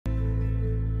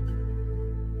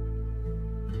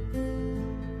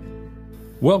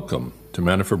Welcome to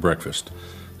Manna for Breakfast,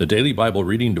 the daily Bible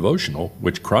reading devotional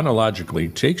which chronologically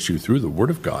takes you through the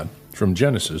Word of God from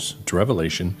Genesis to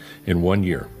Revelation in 1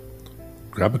 year.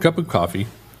 Grab a cup of coffee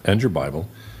and your Bible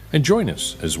and join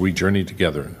us as we journey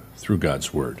together through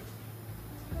God's Word.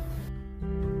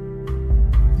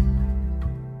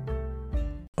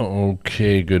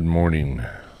 Okay, good morning.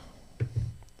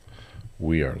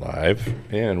 We are live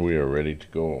and we are ready to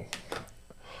go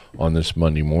on this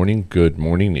Monday morning. Good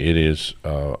morning. It is,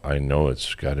 I know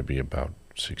it's got to be about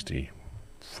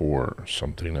 64 or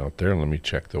something out there. Let me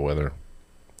check the weather.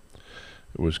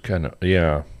 It was kind of,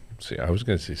 see, I was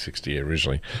going to say 68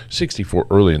 originally. 64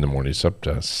 early in the morning. It's up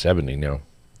to 70 now.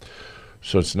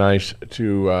 So it's nice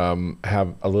to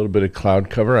have a little bit of cloud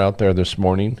cover out there this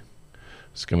morning.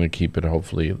 It's going to keep it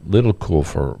hopefully a little cool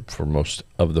for most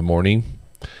of the morning.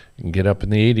 You can get up in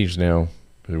the 80s now,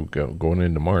 going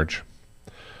into March.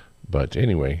 But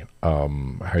anyway, how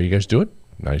are you guys doing?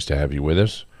 Nice to have you with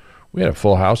us. We had a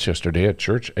full house yesterday at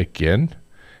church again,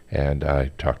 and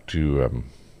I talked to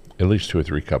at least 2 or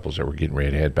 3 couples that were getting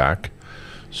ready to head back.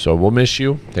 So we'll miss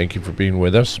you. Thank you for being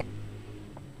with us.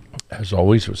 As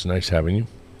always, it was nice having you.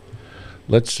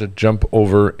 Let's jump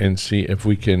over and see if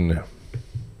we can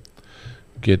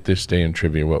get this day in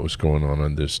trivia, what was going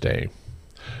on this day.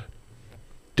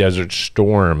 Desert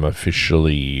Storm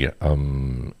officially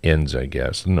ends, I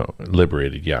guess. No,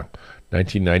 liberated, yeah.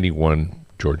 1991,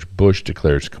 George Bush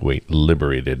declares Kuwait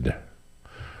liberated.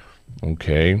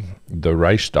 Okay. The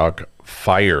Reichstag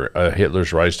fire,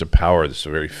 Hitler's rise to power. This is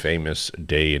a very famous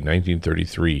day in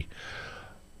 1933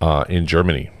 in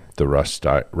Germany. The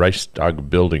Reichstag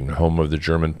building, home of the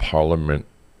German parliament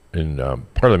in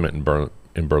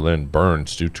Berlin,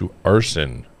 burns due to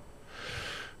arson.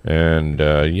 And,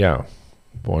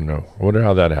 I wonder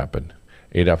how that happened.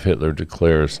 Adolf Hitler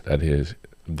declares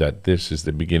that this is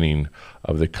the beginning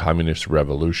of the communist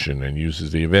revolution and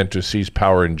uses the event to seize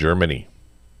power in Germany.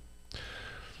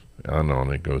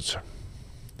 On it goes.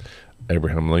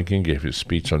 Abraham Lincoln gave his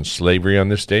speech on slavery on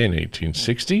this day in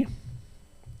 1860.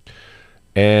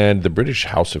 And the British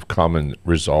House of Commons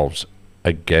resolves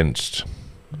against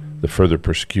the further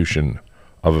persecution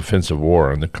of offensive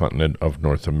war on the continent of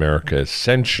North America,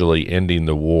 essentially ending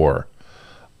the war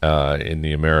in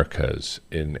the Americas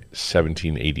in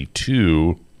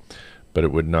 1782, but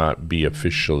it would not be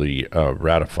officially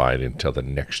ratified until the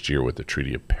next year with the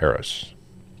Treaty of Paris.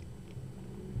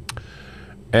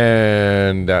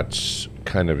 And that's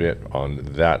kind of it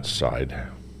on that side.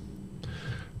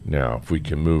 Now, if we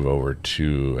can move over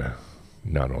to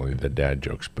not only the dad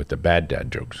jokes, but the bad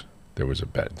dad jokes.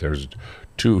 There's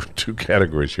two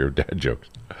categories here of dad jokes.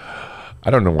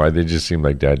 I don't know why they just seem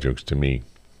like dad jokes to me.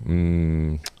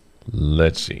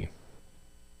 Let's see.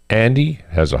 Andy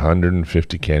has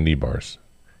 150 candy bars.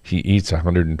 He eats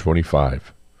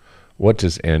 125. What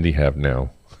does Andy have now?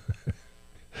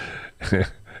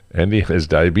 Andy has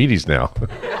diabetes now.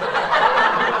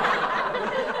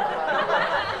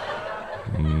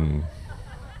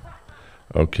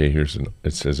 Okay,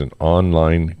 it says an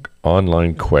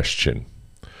online question.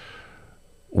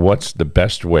 What's the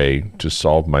best way to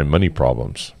solve my money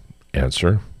problems?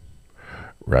 Answer: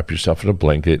 wrap yourself in a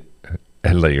blanket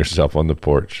and lay yourself on the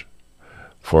porch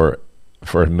for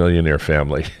a millionaire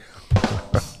family.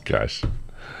 Gosh.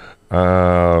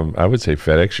 I would say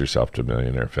FedEx yourself to a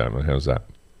millionaire family. How's that?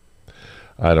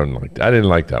 I didn't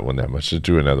like that one that much. Let's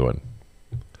do another one.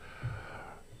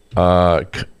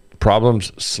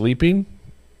 Problems sleeping?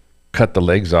 Cut the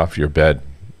legs off your bed.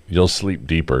 You'll sleep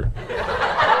deeper.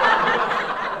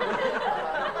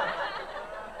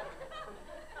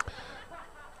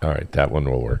 All right, that one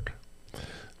will work.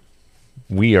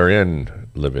 We are in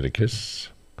Leviticus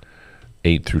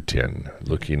 8 through 10,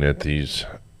 looking at these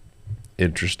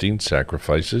interesting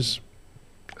sacrifices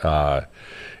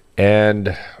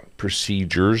and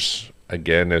procedures.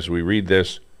 Again, as we read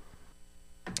this,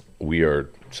 we are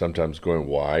sometimes going,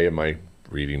 why am I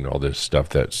reading all this stuff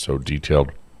that's so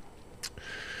detailed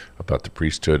about the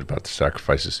priesthood, about the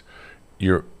sacrifices?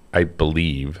 I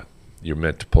believe you're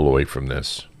meant to pull away from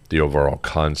this the overall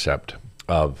concept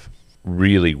of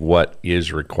really what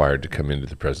is required to come into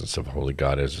the presence of holy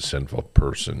God as a sinful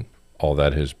person. All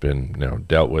that has been now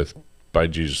dealt with by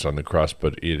Jesus on the cross,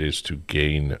 but it is to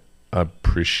gain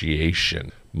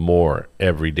appreciation more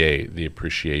every day, the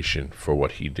appreciation for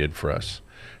what he did for us,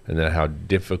 and then how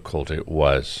difficult it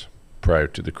was prior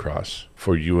to the cross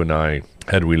for you and I,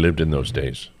 had we lived in those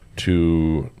days,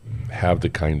 to have the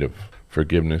kind of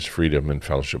forgiveness, freedom, and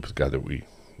fellowship with God that we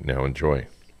now enjoy.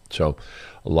 So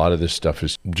a lot of this stuff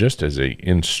is just as a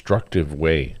instructive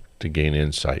way to gain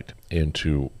insight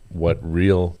into what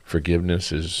real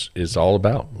forgiveness is all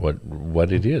about,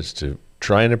 what it is to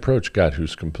try and approach God,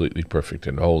 who's completely perfect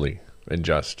and holy and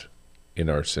just in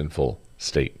our sinful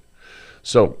state.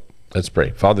 So let's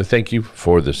pray. Father, thank you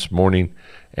for this morning,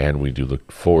 and we do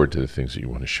look forward to the things that you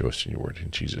want to show us in your word.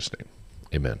 In Jesus' name,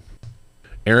 amen.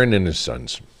 Aaron and his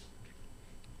sons.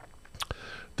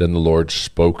 Then the Lord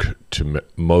spoke to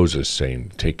Moses,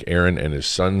 saying, Take Aaron and his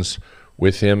sons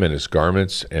with him, and his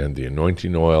garments, and the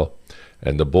anointing oil,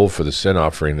 and the bull for the sin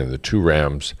offering, and the 2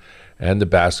 rams, and the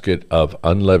basket of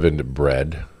unleavened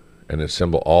bread, and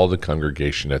assemble all the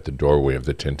congregation at the doorway of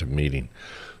the tent of meeting.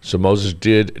 So Moses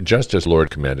did just as the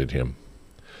Lord commanded him.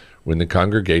 When the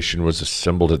congregation was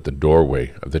assembled at the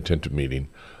doorway of the tent of meeting,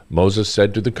 Moses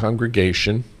said to the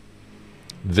congregation,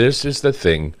 This is the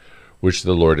thing which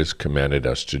the Lord has commanded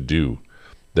us to do.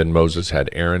 Then Moses had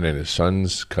Aaron and his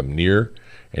sons come near,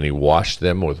 and he washed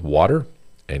them with water,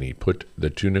 and he put the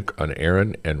tunic on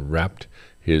Aaron and wrapped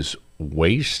his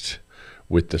waist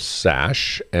with the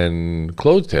sash, and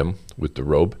clothed him with the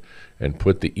robe, and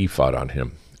put the ephod on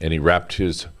him. And he wrapped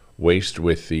his waist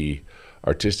with the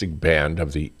artistic band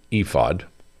of the ephod,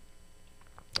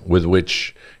 with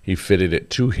which he fitted it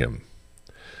to him.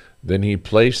 Then he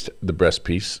placed the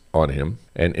breastpiece on him,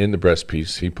 and in the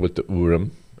breastpiece he put the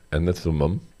Urim and the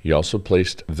Thummim. He also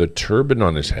placed the turban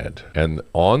on his head, and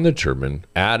on the turban,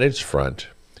 at its front,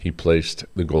 he placed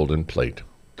the golden plate,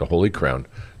 the holy crown,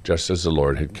 just as the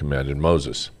Lord had commanded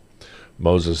Moses.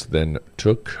 Moses then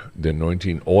took the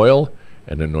anointing oil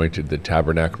and anointed the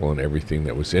tabernacle and everything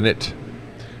that was in it,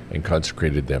 and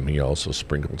consecrated them. He also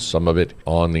sprinkled some of it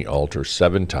on the altar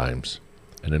 7 times,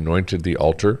 and anointed the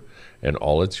altar and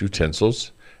all its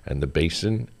utensils, and the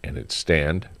basin and its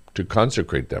stand, to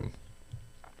consecrate them.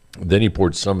 Then he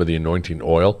poured some of the anointing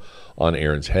oil on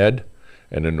Aaron's head,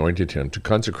 and anointed him to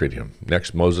consecrate him.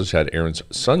 Next Moses had Aaron's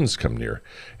sons come near,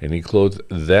 and he clothed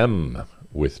them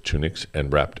with tunics,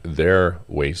 and wrapped their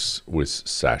waists with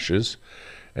sashes,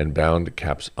 and bound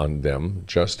caps on them,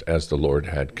 just as the Lord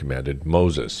had commanded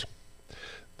Moses.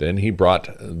 Then he brought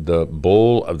the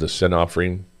bull of the sin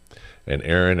offering, and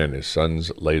Aaron and his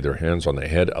sons laid their hands on the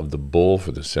head of the bull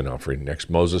for the sin offering. Next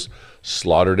Moses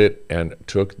slaughtered it, and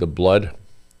took the blood,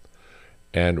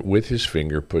 and with his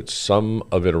finger put some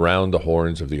of it around the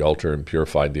horns of the altar, and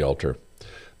purified the altar.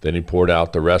 Then he poured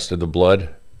out the rest of the blood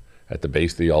at the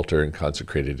base of the altar, and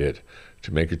consecrated it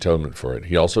to make atonement for it.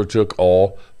 He also took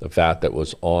all the fat that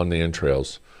was on the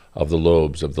entrails of the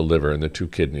lobes of the liver, and the 2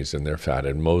 kidneys and their fat,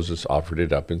 and Moses offered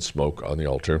it up in smoke on the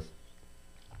altar.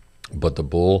 But the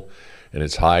bull and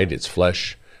its hide, its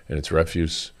flesh, and its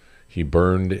refuse he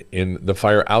burned in the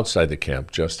fire outside the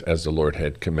camp, just as the Lord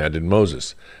had commanded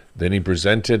Moses. Then he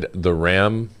presented the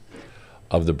ram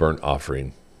of the burnt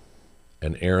offering,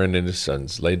 and Aaron and his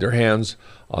sons laid their hands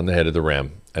on the head of the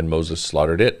ram, and Moses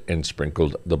slaughtered it, and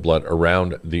sprinkled the blood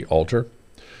around the altar.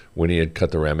 When he had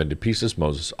cut the ram into pieces,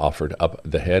 Moses offered up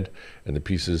the head and the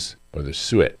pieces, or the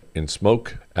suet, in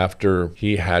smoke. After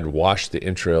he had washed the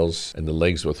entrails and the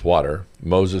legs with water,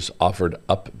 Moses offered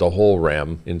up the whole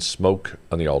ram in smoke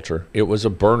on the altar. It was a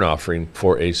burnt offering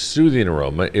for a soothing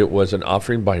aroma. It was an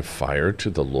offering by fire to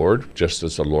the Lord, just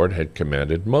as the Lord had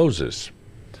commanded Moses.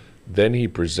 Then he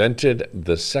presented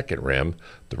the second ram,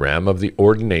 the ram of the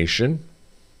ordination,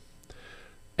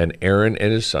 and Aaron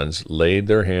and his sons laid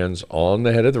their hands on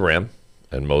the head of the ram,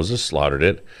 and Moses slaughtered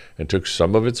it, and took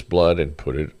some of its blood, and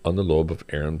put it on the lobe of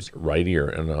Aaron's right ear,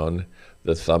 and on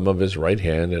the thumb of his right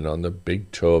hand, and on the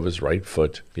big toe of his right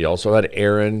foot. He also had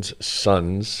Aaron's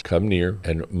sons come near,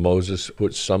 and Moses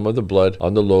put some of the blood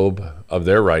on the lobe of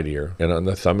their right ear, and on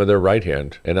the thumb of their right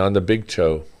hand, and on the big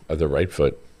toe of the right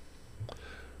foot.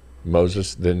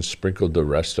 Moses then sprinkled the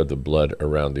rest of the blood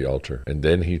around the altar, and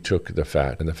then he took the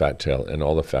fat and the fat tail, and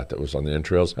all the fat that was on the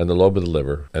entrails, and the lobe of the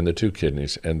liver, and the 2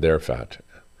 kidneys, and their fat,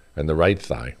 and the right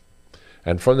thigh.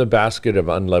 And from the basket of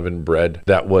unleavened bread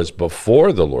that was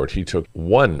before the Lord, he took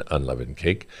 1 unleavened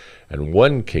cake, and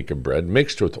 1 cake of bread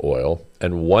mixed with oil,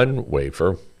 and 1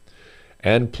 wafer,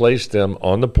 and placed them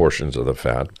on the portions of the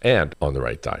fat, and on the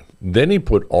right thigh. Then he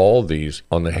put all these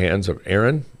on the hands of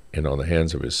Aaron, and on the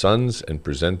hands of his sons, and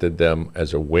presented them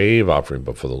as a wave offering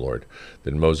before the Lord.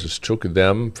 Then Moses took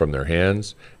them from their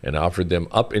hands, and offered them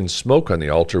up in smoke on the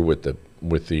altar with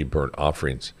the burnt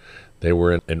offerings. They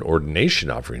were an ordination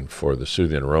offering for the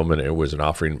soothing aroma, and it was an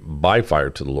offering by fire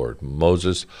to the Lord.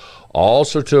 Moses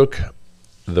also took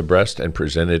the breast and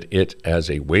presented it as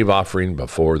a wave offering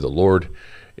before the Lord,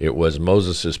 It was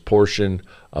Moses' portion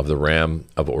of the ram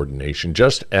of ordination,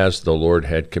 just as the Lord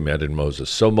had commanded Moses.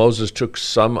 So Moses took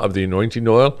some of the anointing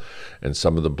oil and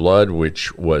some of the blood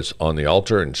which was on the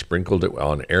altar and sprinkled it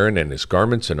on Aaron and his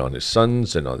garments and on his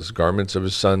sons and on his garments of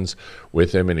his sons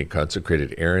with him. And he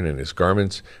consecrated Aaron and his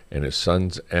garments and his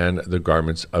sons and the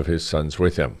garments of his sons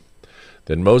with him.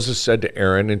 Then Moses said to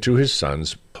Aaron and to his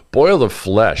sons, "Boil the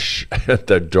flesh at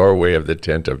the doorway of the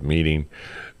tent of meeting,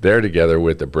 there together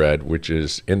with the bread which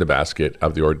is in the basket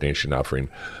of the ordination offering,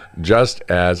 just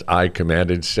as I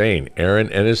commanded, saying,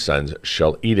 Aaron and his sons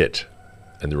shall eat it,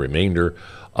 and the remainder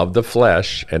of the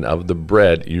flesh and of the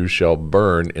bread you shall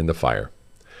burn in the fire.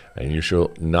 And you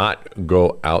shall not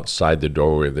go outside the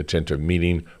doorway of the tent of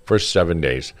meeting for 7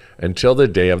 days, until the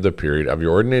day of the period of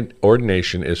your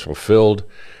ordination is fulfilled,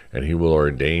 and he will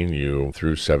ordain you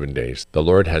through 7 days. The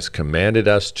Lord has commanded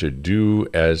us to do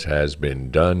as has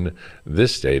been done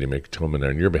this day to make atonement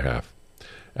on your behalf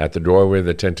at the doorway of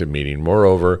the tent of meeting.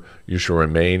 Moreover, you shall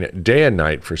remain day and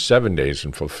night for 7 days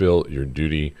and fulfill your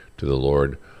duty to the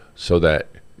Lord, so that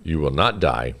you will not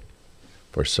die.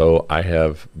 For so I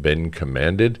have been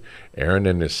commanded." Aaron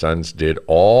and his sons did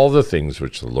all the things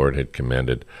which the Lord had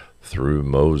commanded through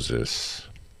Moses.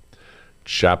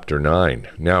 Chapter 9.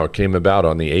 Now it came about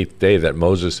on the 8th day that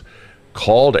Moses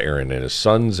called Aaron and his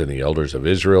sons and the elders of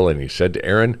Israel, and he said to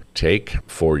Aaron, "Take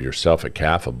for yourself a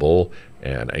calf, a bull,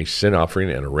 and a sin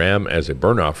offering, and a ram as a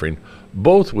burnt offering,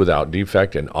 both without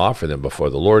defect, and offer them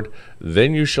before the Lord.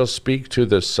 Then you shall speak to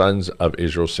the sons of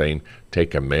Israel, saying,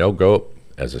 Take a male goat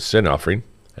as a sin offering,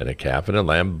 and a calf and a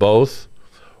lamb, both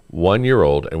 1 year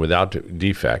old and without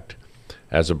defect,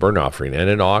 as a burnt offering, and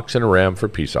an ox and a ram for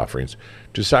peace offerings,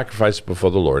 to sacrifice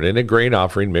before the Lord, and a grain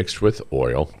offering mixed with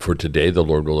oil, for today the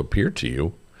Lord will appear to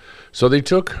you." So they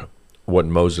took what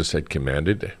Moses had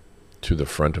commanded to the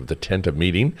front of the tent of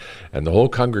meeting, and the whole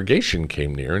congregation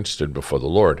came near and stood before the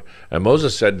Lord. And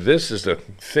Moses said, "This is the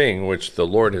thing which the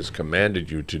Lord has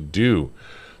commanded you to do,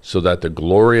 so that the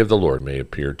glory of the Lord may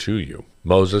appear to you."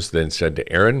 Moses then said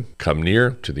to Aaron, "Come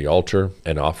near to the altar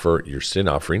and offer your sin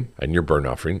offering and your burnt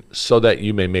offering, so that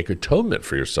you may make atonement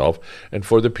for yourself and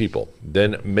for the people.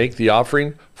 Then make the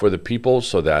offering for the people,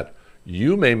 so that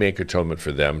you may make atonement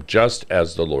for them, just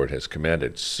as the Lord has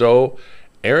commanded." So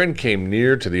Aaron came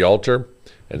near to the altar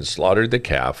and slaughtered the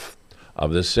calf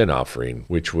of the sin offering,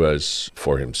 which was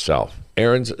for himself.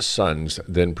 Aaron's sons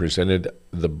then presented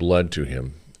the blood to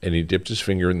him, and he dipped his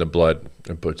finger in the blood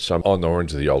and put some on the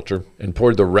horns of the altar, and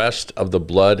poured the rest of the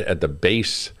blood at the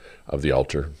base of the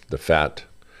altar, the fat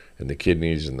and the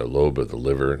kidneys and the lobe of the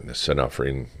liver and the sin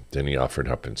offering. Then he offered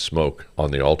up in smoke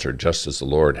on the altar, just as the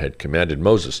Lord had commanded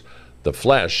Moses. The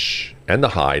flesh and the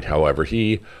hide, however,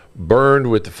 he burned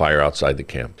with the fire outside the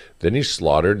camp. Then he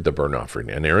slaughtered the burnt offering,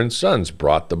 and Aaron's sons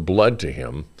brought the blood to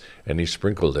him, and he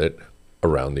sprinkled it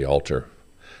around the altar.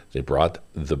 They brought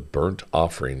the burnt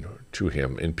offering to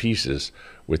him in pieces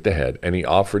with the head, and he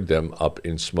offered them up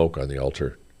in smoke on the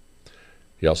altar.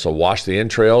 He also washed the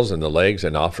entrails and the legs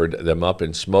and offered them up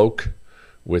in smoke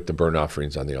with the burnt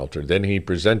offerings on the altar. Then he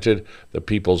presented the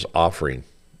people's offering,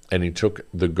 and he took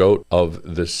the goat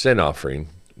of the sin offering,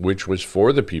 which was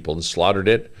for the people, and slaughtered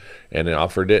it, and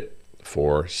offered it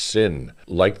for sin,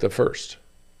 like the first.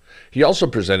 He also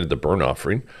presented the burnt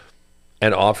offering,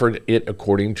 and offered it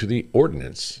according to the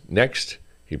ordinance. Next,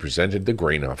 he presented the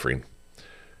grain offering,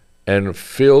 and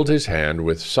filled his hand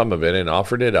with some of it, and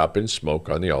offered it up in smoke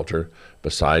on the altar,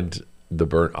 beside the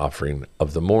burnt offering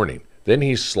of the morning. Then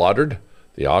he slaughtered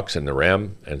the ox and the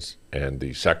ram, and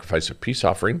the sacrifice of peace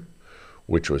offering,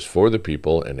 which was for the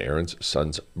people, and Aaron's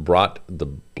sons brought the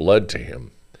blood to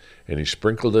him, and he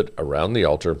sprinkled it around the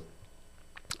altar.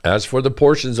 As for the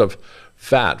portions of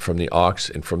fat from the ox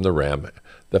and from the ram,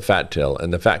 the fat tail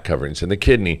and the fat coverings and the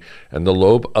kidney and the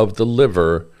lobe of the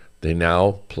liver, they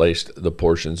now placed the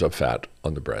portions of fat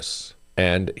on the breasts.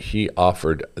 And he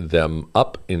offered them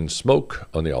up in smoke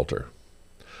on the altar.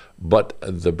 But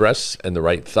the breasts and the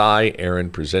right thigh Aaron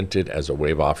presented as a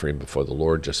wave offering before the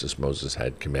Lord, just as Moses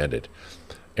had commanded.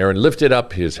 Aaron lifted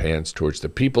up his hands towards the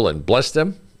people and blessed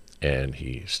them, and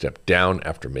he stepped down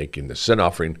after making the sin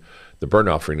offering, the burnt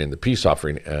offering, and the peace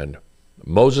offering. And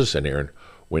Moses and Aaron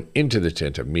went into the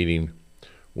tent of meeting.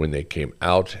 When they came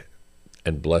out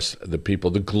and blessed the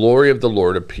people, the glory of the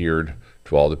Lord appeared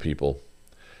to all the people,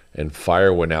 and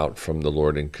fire went out from the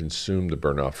Lord and consumed the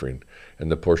burnt offering and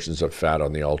the portions of fat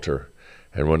on the altar.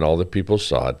 And when all the people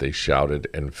saw it, they shouted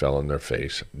and fell on their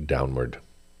face downward.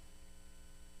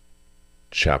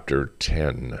 Chapter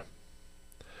 10.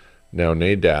 Now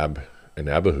Nadab and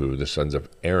Abihu, the sons of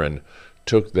Aaron,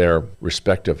 took their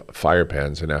respective fire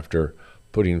pans, and after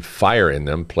putting fire in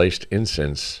them, placed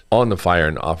incense on the fire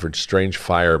and offered strange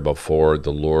fire before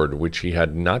the Lord, which he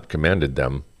had not commanded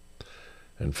them.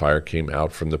 And fire came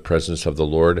out from the presence of the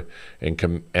Lord and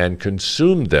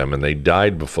consumed them, and they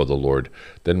died before the Lord.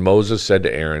 Then Moses said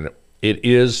to Aaron, "It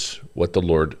is what the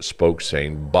Lord spoke,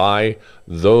 saying, by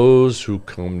those who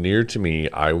come near to me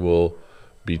I will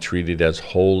be treated as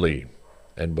holy,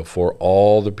 and before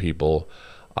all the people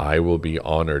I will be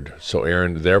honored." So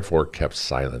Aaron therefore kept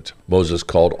silent. Moses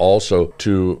called also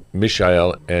to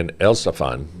Mishael and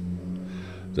Elzaphan,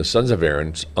 the sons of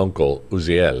Aaron's uncle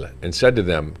Uzziel, and said to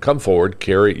them, "Come forward,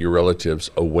 carry your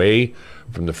relatives away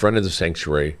from the front of the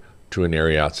sanctuary to an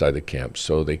area outside the camp."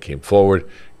 So they came forward,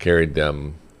 carried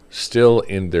them still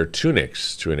in their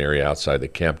tunics to an area outside the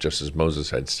camp, just as Moses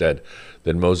had said.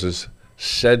 Then Moses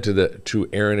said to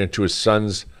Aaron and to his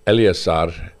sons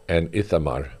Eleazar and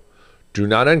Ithamar, "Do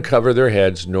not uncover their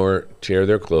heads nor tear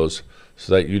their clothes,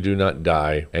 so that you do not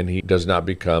die, and he does not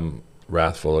become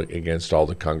wrathful against all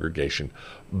the congregation.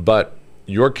 But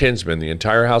your kinsmen, the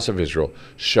entire house of Israel,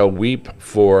 shall weep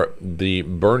for the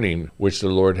burning which the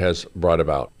Lord has brought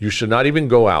about. You shall not even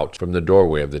go out from the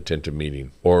doorway of the tent of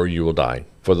meeting, or you will die.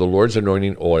 For the Lord's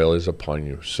anointing oil is upon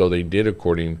you." So they did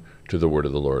according to the word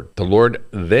of the Lord. The Lord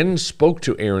then spoke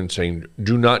to Aaron, saying,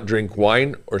 "Do not drink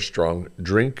wine or strong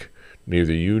drink,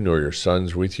 neither you nor your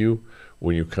sons with you,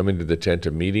 when you come into the tent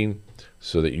of meeting,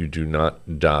 so that you do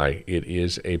not die. It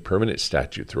is a permanent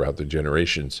statute throughout the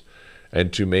generations.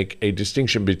 And to make a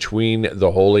distinction between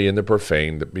the holy and the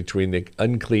profane, between the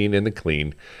unclean and the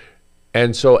clean,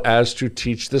 and so as to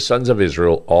teach the sons of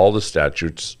Israel all the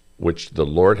statutes which the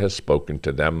Lord has spoken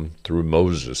to them through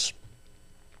Moses."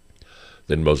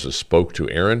 Then Moses spoke to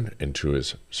Aaron and to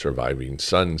his surviving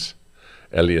sons,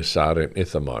 Eleazar and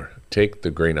Ithamar, "Take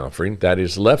the grain offering that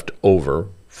is left over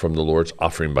from the Lord's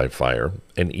offering by fire,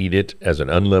 and eat it as an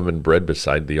unleavened bread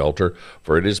beside the altar,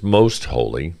 for it is most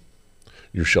holy.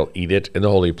 You shall eat it in the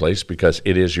holy place, because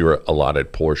it is your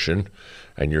allotted portion,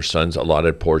 and your son's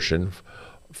allotted portion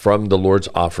from the Lord's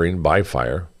offering by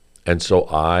fire. And so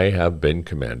I have been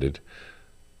commanded.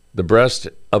 The breast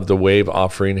of the wave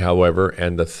offering, however,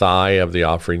 and the thigh of the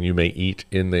offering you may eat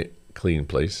in the clean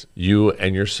place, you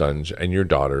and your sons and your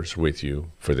daughters with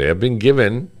you, for they have been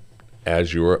given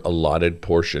as your allotted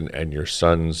portion, and your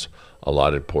son's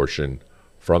allotted portion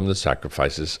from the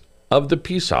sacrifices of the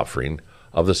peace offering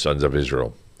of the sons of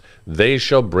Israel. They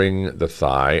shall bring the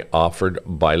thigh offered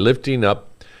by lifting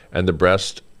up, and the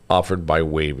breast offered by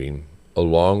waving,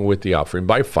 along with the offering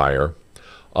by fire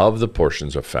of the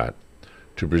portions of fat,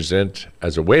 to present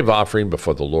as a wave offering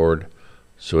before the Lord.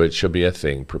 So it shall be a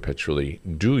thing perpetually.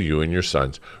 Do you and your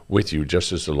sons with you,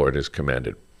 just as the Lord has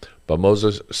commanded. But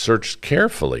Moses searched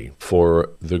carefully for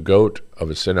the goat of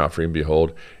a sin offering.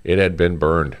 Behold, it had been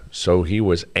burned. So he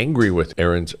was angry with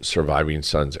Aaron's surviving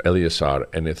sons, Eleazar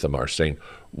and Ithamar, saying,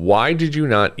 "Why did you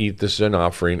not eat the sin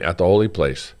offering at the holy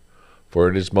place? For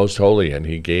it is most holy, and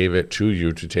he gave it to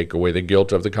you to take away the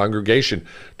guilt of the congregation,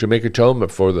 to make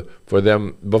atonement for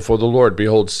them before the Lord.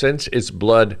 Behold, since its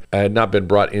blood had not been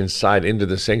brought inside into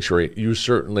the sanctuary, you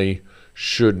certainly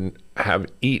shouldn't have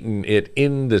eaten it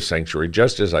in the sanctuary,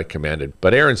 just as I commanded."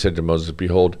 But Aaron said to Moses,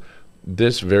 "Behold,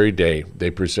 this very day they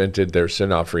presented their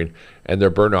sin offering and their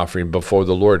burnt offering before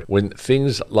the Lord. When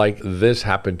things like this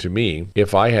happened to me,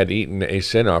 if I had eaten a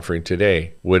sin offering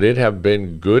today, would it have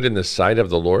been good in the sight of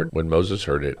the Lord?" When Moses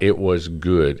heard it, it was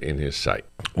good in his sight.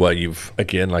 Well, you've,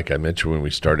 again, like I mentioned when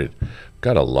we started,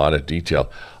 got a lot of detail.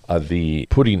 The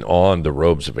putting on the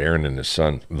robes of Aaron and his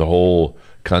son, the whole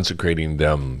consecrating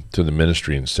them to the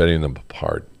ministry and setting them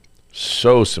apart.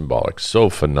 So symbolic, so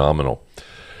phenomenal.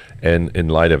 And in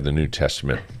light of the New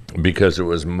Testament, because it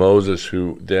was Moses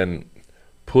who then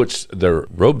puts their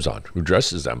robes on, who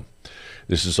dresses them.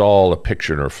 This is all a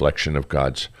picture and reflection of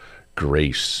God's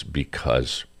grace,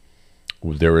 because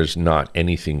there is not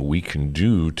anything we can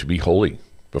do to be holy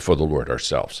before the Lord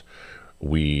ourselves.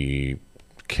 We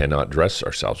cannot dress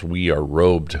ourselves. We are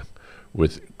robed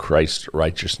with Christ's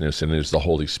righteousness, and it is the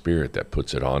Holy Spirit that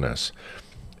puts it on us.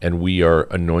 And we are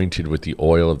anointed with the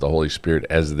oil of the Holy Spirit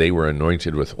as they were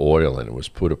anointed with oil, and it was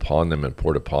put upon them and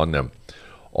poured upon them.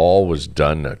 All was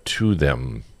done to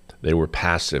them. They were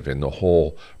passive in the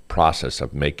whole process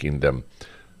of making them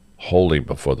holy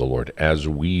before the Lord, as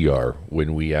we are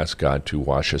when we ask God to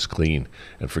wash us clean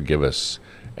and forgive us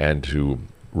and to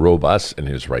robe us in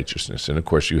his righteousness. And of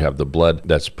course, you have the blood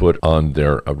that's put on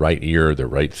their right ear, their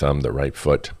right thumb, their right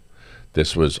foot.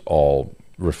 This was all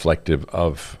reflective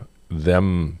of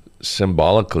them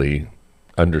symbolically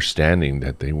understanding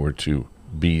that they were to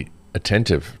be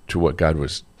attentive to what God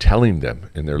was telling them,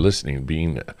 and they're listening,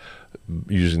 being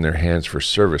using their hands for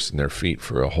service and their feet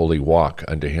for a holy walk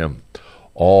unto him,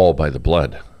 all by the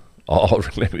blood, all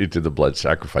related to the blood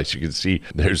sacrifice. You can see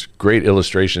there's great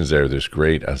illustrations there. There's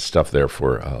great stuff there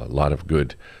for a lot of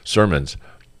good sermons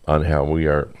on how we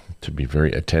are to be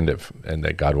very attentive, and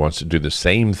that God wants to do the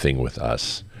same thing with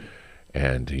us.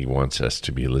 And he wants us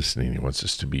to be listening. He wants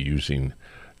us to be using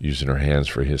our hands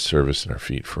for his service and our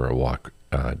feet for a walk,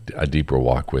 a deeper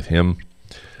walk with him.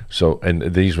 So,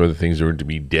 and these were the things that were to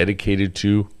be dedicated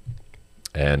to,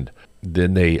 and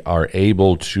then they are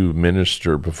able to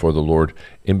minister before the Lord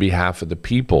in behalf of the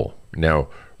people. Now,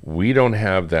 we don't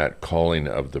have that calling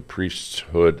of the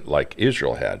priesthood like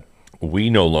Israel had. We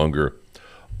no longer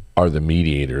are the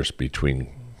mediators between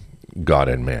God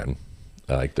and man,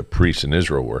 like the priests in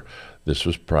Israel were. This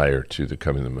was prior to the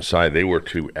coming of the Messiah. They were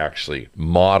to actually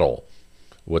model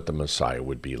what the Messiah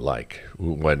would be like,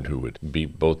 one who would be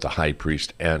both the high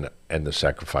priest and the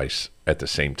sacrifice at the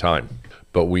same time.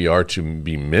 But we are to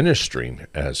be ministering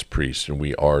as priests, and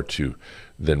we are to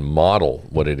then model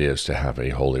what it is to have a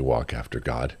holy walk after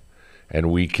God. And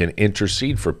we can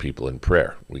intercede for people in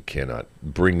prayer. We cannot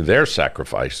bring their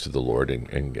sacrifice to the Lord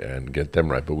and get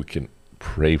them right, but we can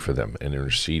pray for them and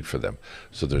intercede for them.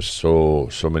 So there's so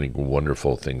many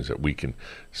wonderful things that we can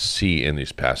see in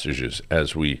these passages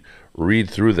as we read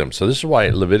through them. So this is why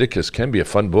Leviticus can be a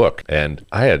fun book. And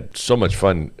I had so much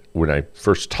fun when I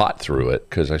first taught through it,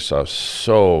 because I saw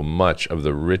so much of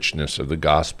the richness of the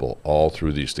gospel all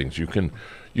through these things. You can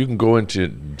go into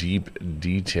deep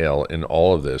detail in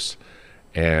all of this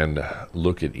and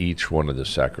look at each one of the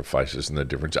sacrifices and the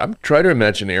difference. I'm trying to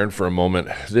imagine Aaron for a moment.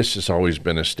 This has always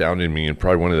been astounding me, and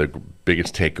probably one of the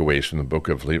biggest takeaways from the book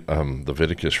of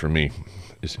Leviticus for me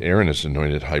is Aaron is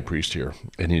anointed high priest here,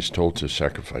 and he's told to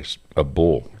sacrifice a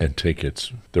bull and take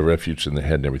the refuse and the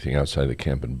head and everything outside the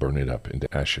camp and burn it up into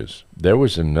ashes. There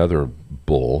was another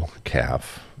bull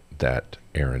calf that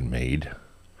Aaron made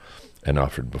and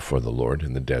offered before the Lord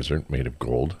in the desert, made of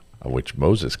gold, which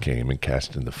Moses came and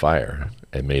cast in the fire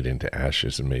and made into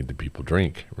ashes and made the people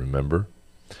drink. Remember?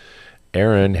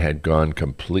 Aaron had gone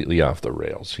completely off the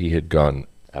rails. He had gone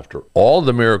after all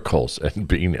the miracles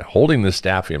and holding the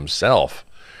staff himself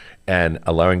and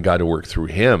allowing God to work through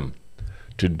him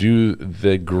to do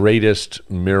the greatest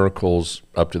miracles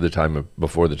up to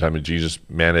before the time of Jesus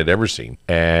man had ever seen.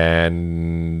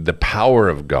 And the power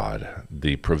of God,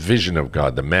 the provision of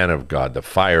God, the man of God, the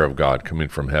fire of God coming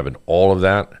from heaven, all of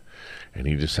that. And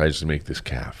he decides to make this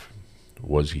calf.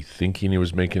 Was he thinking he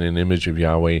was making an image of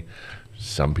Yahweh?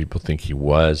 Some people think he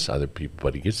was, other people,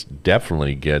 but he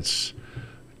definitely gets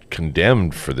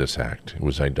condemned for this act. It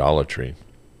was idolatry.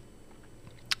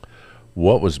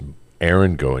 What was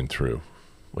Aaron going through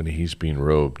when he's being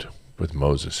robed with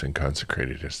Moses and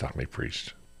consecrated as the high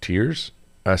priest? Tears?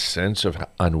 A sense of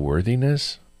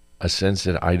unworthiness? A sense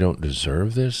that I don't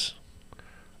deserve this?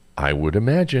 I would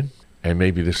imagine. And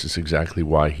maybe this is exactly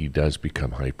why he does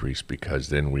become high priest, because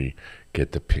then we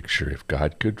get the picture. If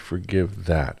God could forgive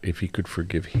that, if he could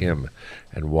forgive him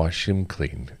and wash him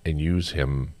clean and use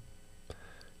him,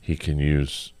 he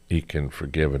can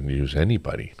forgive and use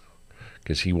anybody,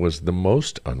 because he was the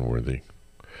most unworthy.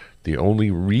 The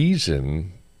only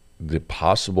reason, the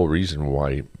possible reason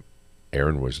why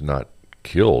Aaron was not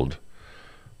killed,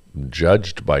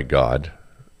 judged by God,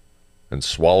 and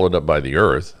swallowed up by the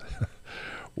earth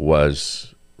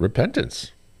was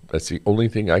repentance. That's the only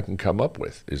thing I can come up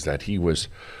with, is that he was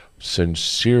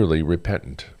sincerely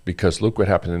repentant. Because look what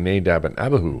happened to Nadab and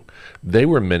Abihu. They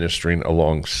were ministering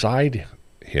alongside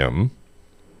him,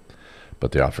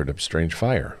 but they offered up strange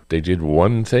fire. They did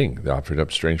one thing. They offered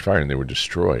up strange fire, and they were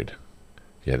destroyed.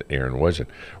 Yet Aaron wasn't.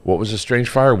 What was a strange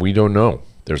fire? We don't know.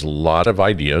 There's a lot of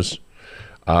ideas,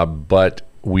 but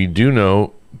we do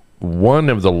know one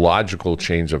of the logical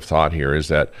chains of thought here is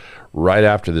that right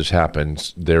after this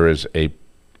happens, there is a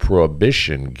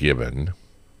prohibition given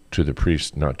to the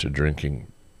priest not to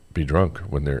be drunk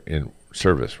when they're in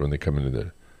service, when they come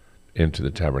into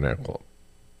the tabernacle.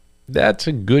 That's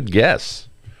a good guess.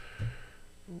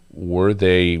 Were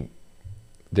they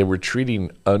were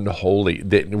treating unholy,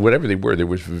 whatever they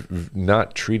were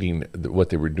not treating what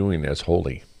they were doing as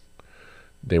holy.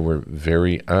 They were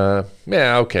very,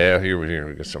 okay, here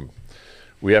we got some,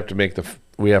 we have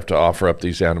to offer up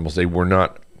these animals. They were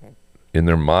not in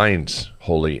their minds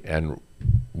holy. And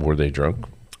were they drunk?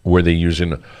 Were they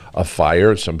using a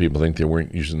fire? Some people think they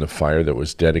weren't using the fire that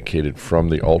was dedicated from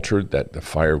the altar, that the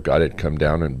fire of God had come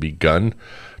down and begun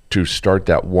to start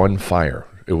that one fire.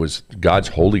 It was God's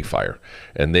holy fire.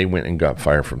 And they went and got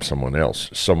fire from somewhere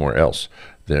else,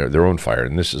 their own fire.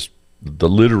 And this is the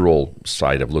literal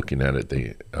side of looking at it.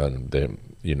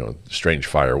 strange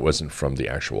fire wasn't from the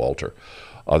actual altar.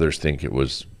 Others think it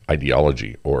was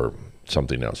ideology or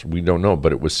something else. We don't know,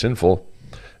 but it was sinful.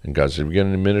 And God said, if you're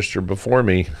going to minister before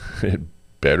me, it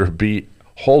better be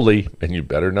holy, and you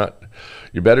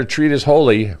better treat as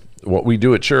holy. What we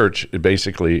do at church, it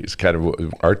basically is kind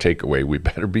of our takeaway. We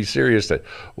better be serious that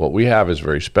what we have is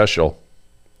very special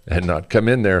and not come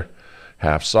in there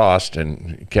half-sauced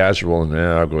and casual, and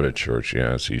I'll go to church.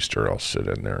 Yeah, it's Easter. I'll sit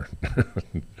in there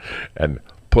and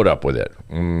put up with it.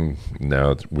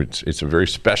 No, it's a very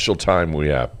special time we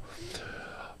have.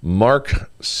 Mark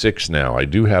 6 now. I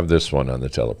do have this one on the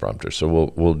teleprompter,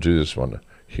 so we'll do this one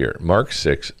here. Mark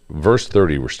 6, verse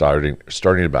 30. We're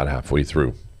starting about halfway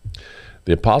through.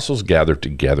 The apostles gathered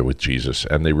together with Jesus,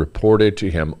 and they reported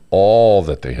to him all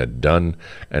that they had done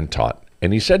and taught.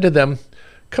 And he said to them,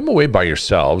 come away by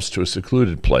yourselves to a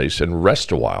secluded place and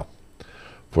rest a while.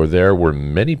 For there were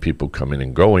many people coming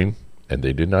and going, and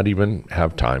they did not even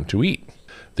have time to eat.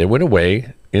 They went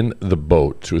away in the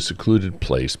boat to a secluded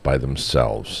place by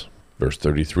themselves. Verse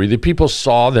 33, the people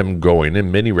saw them going,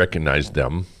 and many recognized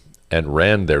them, and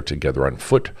ran there together on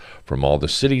foot from all the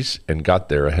cities, and got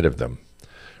there ahead of them.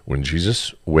 When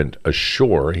Jesus went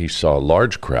ashore, he saw a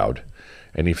large crowd,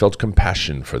 and he felt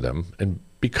compassion for them, and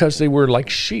because they were like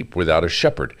sheep without a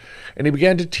shepherd. And he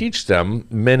began to teach them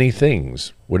many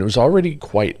things. When it was already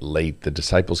quite late, the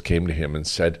disciples came to him and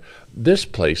said, this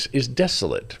place is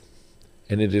desolate,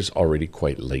 and it is already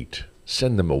quite late.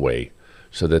 Send them away,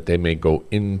 so that they may go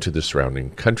into the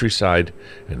surrounding countryside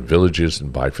and villages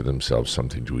and buy for themselves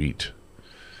something to eat.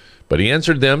 But he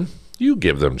answered them, you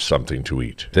give them something to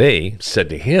eat. They said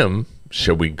to him,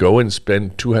 shall we go and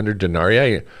spend 200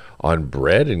 denarii on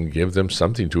bread and give them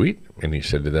something to eat? And he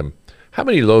said to them, how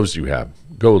many loaves do you have?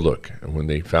 Go look. And when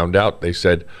they found out, they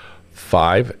said,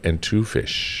 5 and 2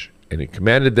 fish. And he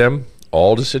commanded them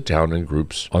all to sit down in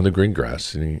groups on the green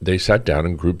grass. And they sat down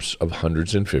in groups of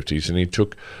hundreds and fifties. And he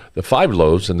took the 5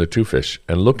 loaves and the 2 fish,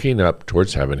 and looking up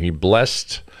towards heaven, he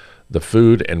blessed the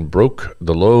food and broke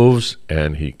the loaves,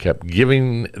 and he kept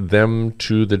giving them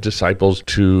to the disciples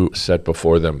to set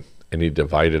before them. And he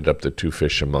divided up the 2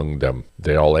 fish among them.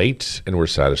 They all ate and were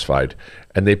satisfied.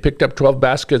 And they picked up 12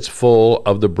 baskets full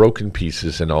of the broken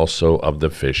pieces and also of the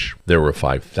fish. There were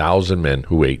 5,000 men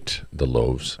who ate the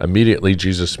loaves. Immediately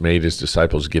Jesus made his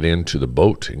disciples get into the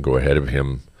boat and go ahead of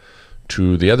him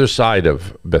to the other side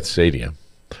of Bethsaida,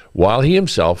 while he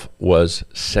himself was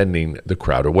sending the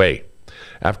crowd away.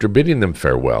 After bidding them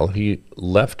farewell, he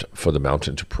left for the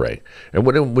mountain to pray. And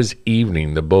when it was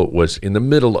evening, the boat was in the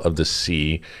middle of the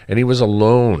sea, and he was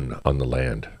alone on the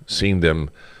land. Seeing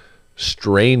them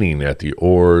straining at the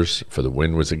oars, for the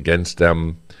wind was against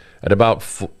them, at about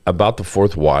the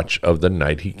 4th watch of the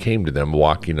night, he came to them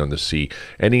walking on the sea,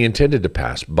 and he intended to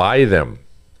pass by them.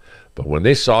 But when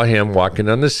they saw him walking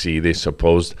on the sea, they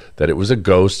supposed that it was a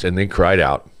ghost, and they cried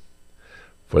out.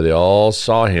 For they all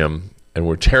saw him and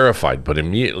were terrified. But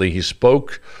immediately he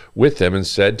spoke with them and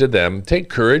said to them, take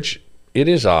courage, it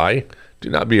is I, do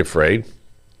not be afraid.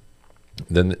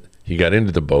 Then he got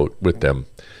into the boat with them,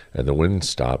 and the wind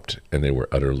stopped, and they were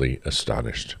utterly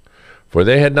astonished. For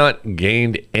they had not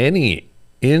gained any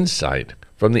insight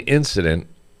from the incident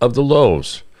of the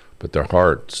loaves, but their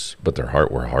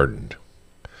heart were hardened.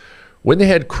 When they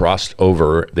had crossed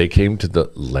over, they came to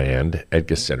the land at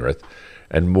Gennesaret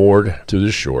and moored to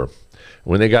the shore.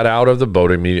 When they got out of the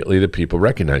boat, immediately the people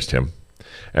recognized him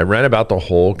and ran about the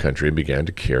whole country and began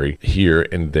to carry here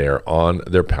and there on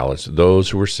their pallets those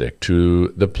who were sick to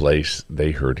the place they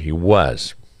heard he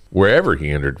was. Wherever he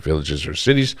entered villages or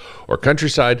cities or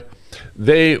countryside,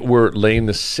 they were laying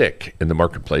the sick in the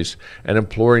marketplace and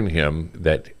imploring him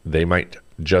that they might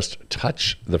just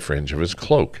touch the fringe of his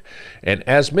cloak. And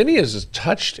as many as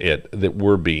touched it that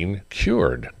were being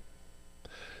cured.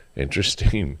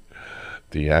 Interesting.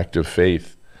 The act of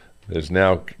faith is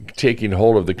now taking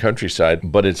hold of the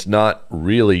countryside, but it's not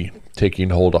really taking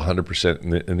hold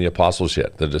 100% in the apostles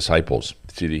yet, the disciples.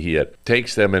 See, he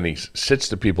takes them and he sits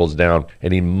the people down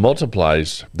and he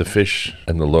multiplies the fish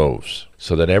and the loaves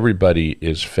so that everybody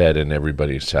is fed and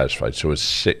everybody is satisfied. So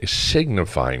it's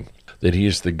signifying that he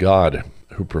is the God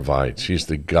who provides. He's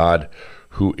the God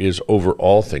who is over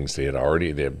all things. They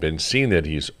have been seeing that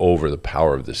he's over the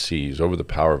power of the seas, over the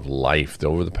power of life,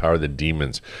 over the power of the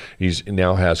demons. He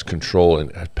now has control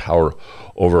and power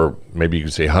over, maybe you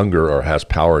could say hunger, or has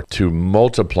power to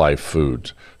multiply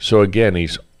food. So again,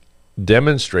 he's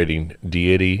demonstrating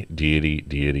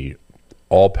deity,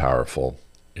 all powerful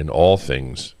in all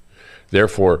things.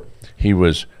 Therefore, he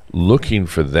was looking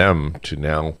for them to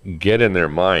now get in their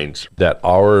minds that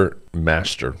our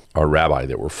master, our rabbi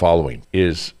that we're following,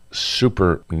 is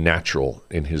supernatural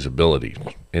in his ability,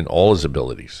 in all his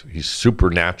abilities. He's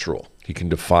supernatural. He can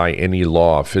defy any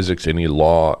law of physics, any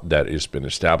law that has been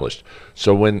established.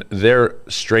 So when they're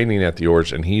straining at the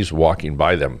oars and he's walking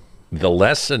by them,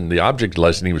 the object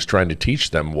lesson he was trying to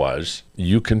teach them was,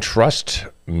 you can trust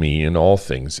me in all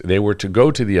things. They were to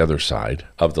go to the other side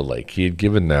of the lake. He had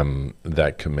given them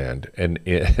that command. And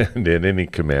in any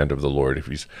command of the Lord, if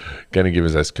he's going to give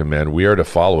us that command, we are to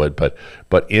follow it. But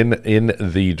in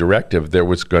the directive, there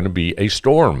was going to be a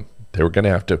storm. They were going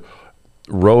to have to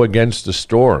row against the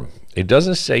storm. It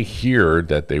doesn't say here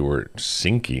that they were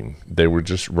sinking. They were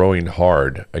just rowing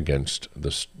hard against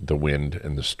the wind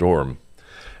and the storm.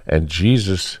 And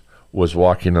Jesus was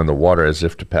walking on the water as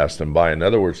if to pass them by. In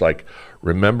other words, like,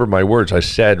 remember my words. I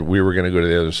said we were going to go to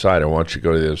the other side. I want you to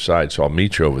go to the other side, so I'll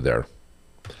meet you over there.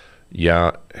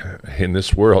 Yeah, in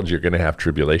this world, you're going to have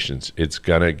tribulations. It's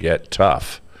going to get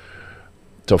tough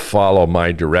to follow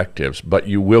my directives, but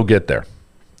you will get there.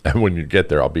 And when you get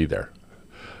there, I'll be there.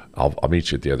 I'll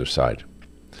meet you at the other side.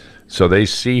 So they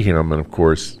see him, and of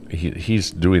course,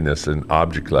 he's doing this in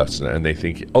object lesson, and they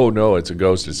think, oh no, it's a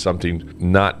ghost. It's something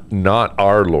not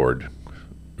our Lord,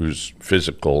 who's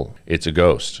physical. It's a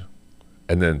ghost.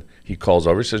 And then he calls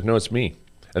over, he says, no, it's me.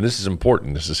 And this is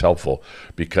important. This is helpful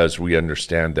because we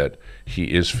understand that he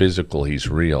is physical. He's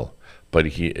real, but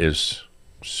he is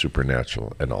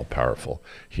supernatural and all-powerful.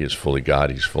 He is fully God.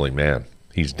 He's fully man.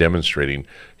 He's demonstrating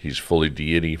he's fully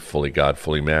deity, fully God,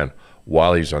 fully man,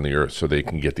 while he's on the earth, so they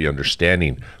can get the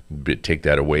understanding, but take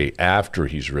that away after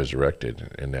he's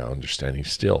resurrected, and now understand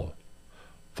he's still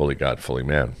fully God, fully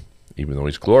man, even though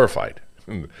he's glorified.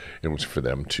 It was for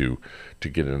them to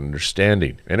get an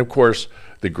understanding. And of course,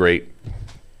 the great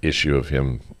issue of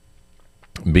him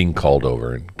being called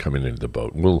over and coming into the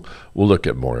boat. We'll look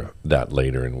at more of that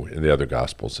later in the other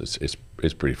Gospels.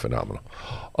 It's pretty phenomenal.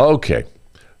 Okay,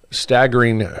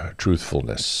 staggering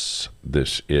truthfulness.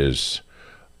 This is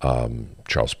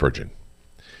Charles Spurgeon.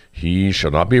 He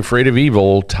shall not be afraid of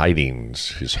evil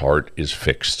tidings. His heart is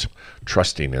fixed,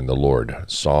 trusting in the Lord.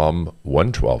 Psalm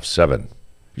 112:7.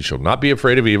 He shall not be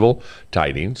afraid of evil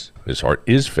tidings. His heart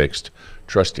is fixed,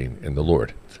 trusting in the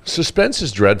Lord. Suspense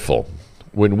is dreadful.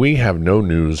 When we have no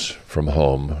news from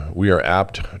home, we are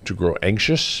apt to grow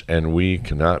anxious, and we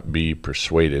cannot be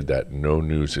persuaded that no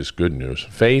news is good news.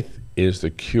 Faith is the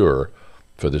cure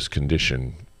for this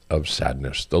condition of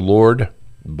sadness. The Lord,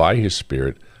 by his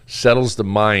Spirit, settles the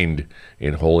mind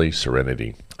in holy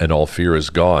serenity, and all fear is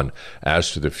gone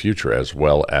as to the future as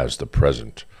well as the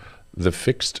present. The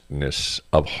fixedness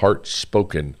of heart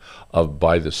spoken of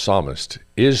by the psalmist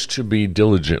is to be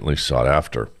diligently sought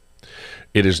after.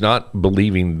 It is not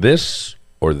believing this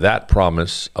or that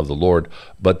promise of the Lord,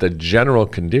 but the general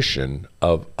condition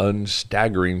of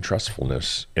unstaggering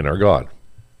trustfulness in our God.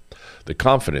 The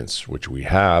confidence which we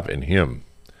have in him,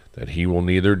 that he will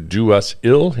neither do us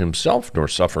ill himself nor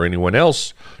suffer anyone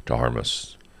else to harm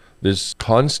us. This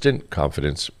constant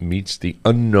confidence meets the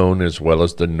unknown as well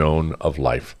as the known of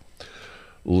life.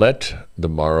 Let the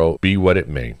morrow be what it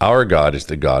may. Our God is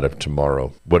the God of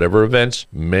tomorrow. Whatever events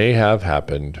may have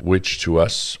happened, which to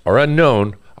us are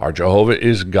unknown, our Jehovah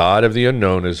is God of the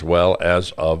unknown as well as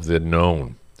of the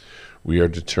known. We are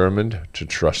determined to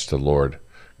trust the Lord,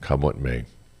 come what may.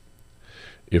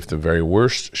 If the very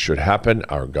worst should happen,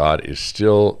 our God is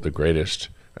still the greatest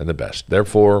and the best.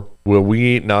 Therefore, will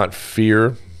we not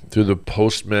fear through the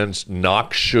postman's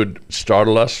knock should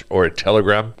startle us, or a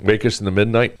telegram wake us in the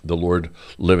midnight? The Lord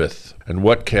liveth, and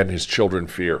what can his children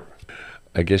fear?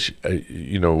 I guess,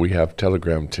 we have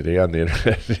Telegram today on the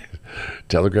internet.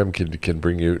 Telegram can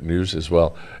bring you news as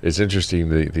well. It's interesting,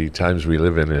 the times we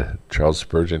live in. Charles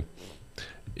Spurgeon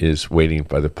is waiting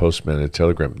by the postman a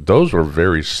telegram. Those were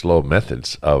very slow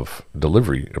methods of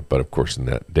delivery, but of course in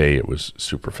that day it was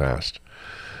super fast.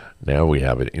 Now we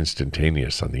have it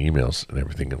instantaneous on the emails and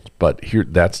everything else. But here,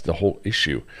 that's the whole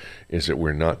issue, is that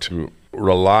we're not to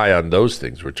rely on those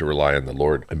things. We're to rely on the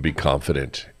Lord and be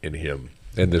confident in him.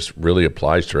 And this really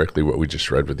applies directly what we just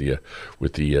read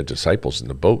with the disciples in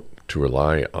the boat, to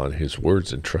rely on his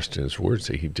words and trust in his words,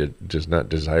 that he does not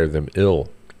desire them ill.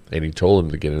 And he told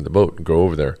them to get in the boat and go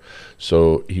over there.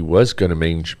 So he was going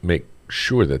to make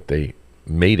sure that they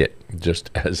made it, just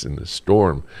as in the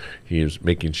storm. He is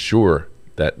making sure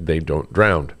that they don't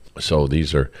drown. So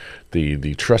these are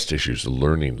the trust issues,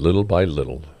 learning little by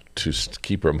little to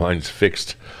keep our minds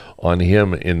fixed on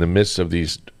him in the midst of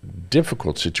these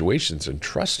difficult situations, and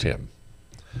trust him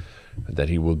that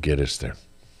he will get us there.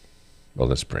 Well,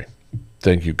 let's pray.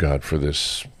 Thank you, God, for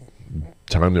this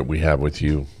time that we have with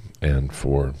you, and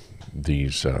for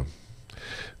these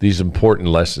these important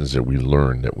lessons that we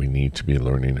learn, that we need to be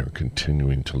learning or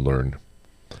continuing to learn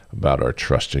about our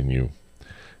trust in you,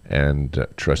 and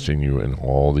trusting you in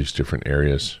all these different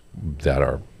areas that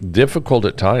are difficult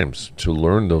at times to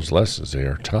learn those lessons. They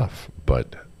are tough,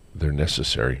 but they're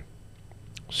necessary.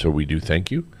 So we do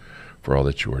thank you for all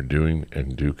that you are doing,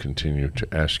 and do continue to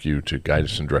ask you to guide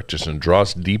us and direct us and draw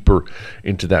us deeper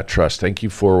into that trust. Thank you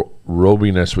for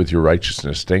robing us with your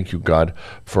righteousness. Thank you, God,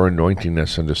 for anointing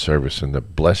us unto service and the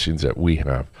blessings that we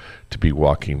have to be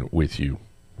walking with you.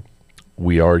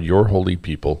 We are your holy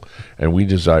people, and we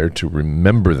desire to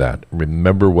remember that.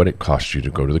 Remember what it cost you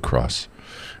to go to the cross.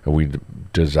 And we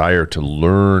desire to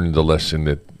learn the lesson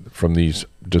that from these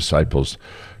disciples,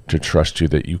 to trust you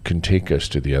that you can take us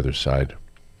to the other side.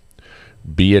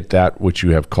 Be it that which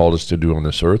you have called us to do on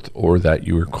this earth, or that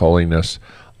you are calling us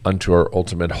unto our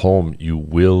ultimate home, you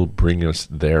will bring us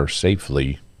there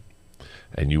safely,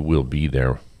 and you will be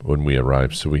there when we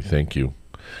arrive. So we thank you.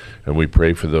 And we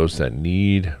pray for those that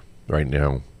need right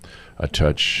now a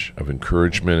touch of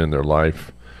encouragement in their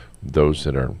life, those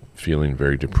that are feeling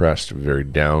very depressed, very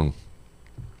down,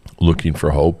 looking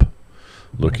for hope,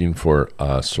 looking for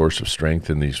a source of strength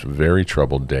in these very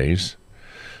troubled days.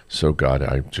 So God,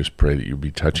 I just pray that you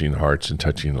be touching hearts and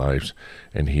touching lives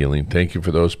and healing. Thank you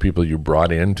for those people you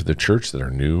brought into the church that are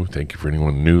new. Thank you for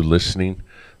anyone new listening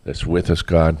that's with us,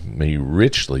 God. May you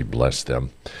richly bless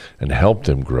them and help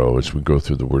them grow as we go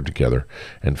through the word together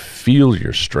and feel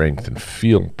your strength and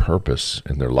feel purpose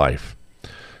in their life.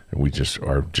 And we just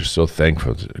are just so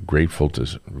thankful,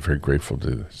 very grateful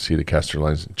to see the Castor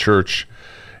Lines Church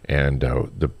and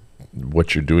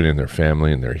what you're doing in their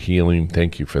family and their healing.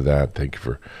 Thank you for that. Thank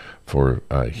you for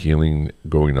healing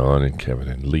going on in Kevin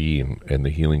and Lee, and the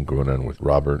healing going on with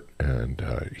Robert and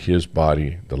his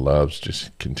body, the Loves.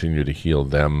 Just continue to heal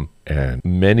them and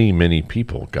many, many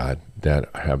people, God,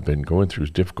 that have been going through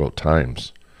difficult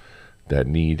times, that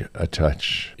need a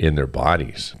touch in their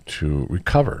bodies to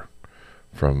recover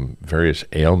from various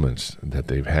ailments that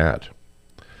they've had,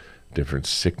 different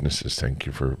sicknesses. Thank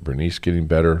you for Bernice getting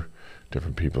better.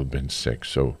 Different people have been sick.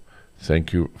 So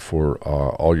thank you for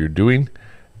all you're doing,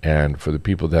 and for the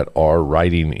people that are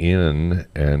writing in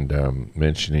and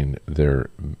mentioning their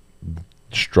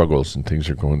struggles and things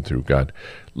they're going through. God,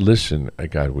 listen,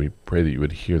 God, we pray that you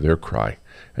would hear their cry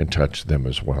and touch them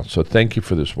as well. So thank you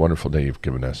for this wonderful day you've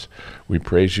given us. We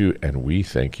praise you and we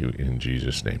thank you in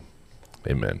Jesus' name.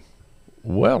 Amen.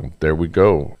 Well, there we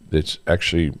go. It's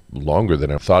actually longer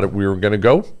than I thought we were going to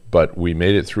go, but we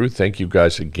made it through. Thank you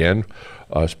guys again,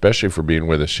 especially for being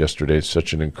with us yesterday. It's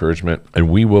such an encouragement, and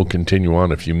we will continue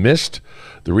on. If you missed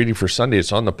the reading for Sunday,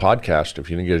 it's on the podcast. If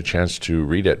you didn't get a chance to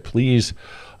read it, please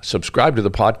subscribe to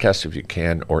the podcast if you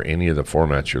can, or any of the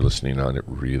formats you're listening on. It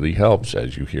really helps,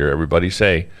 as you hear everybody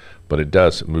say, but it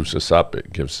does. It moves us up.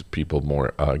 It gives people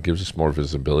more, gives us more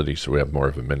visibility, so we have more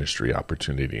of a ministry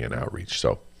opportunity and outreach.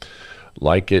 So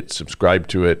like it, subscribe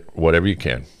to it, whatever you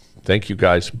can. Thank you,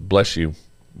 guys. Bless you.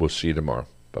 We'll see you tomorrow.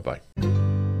 Bye-bye.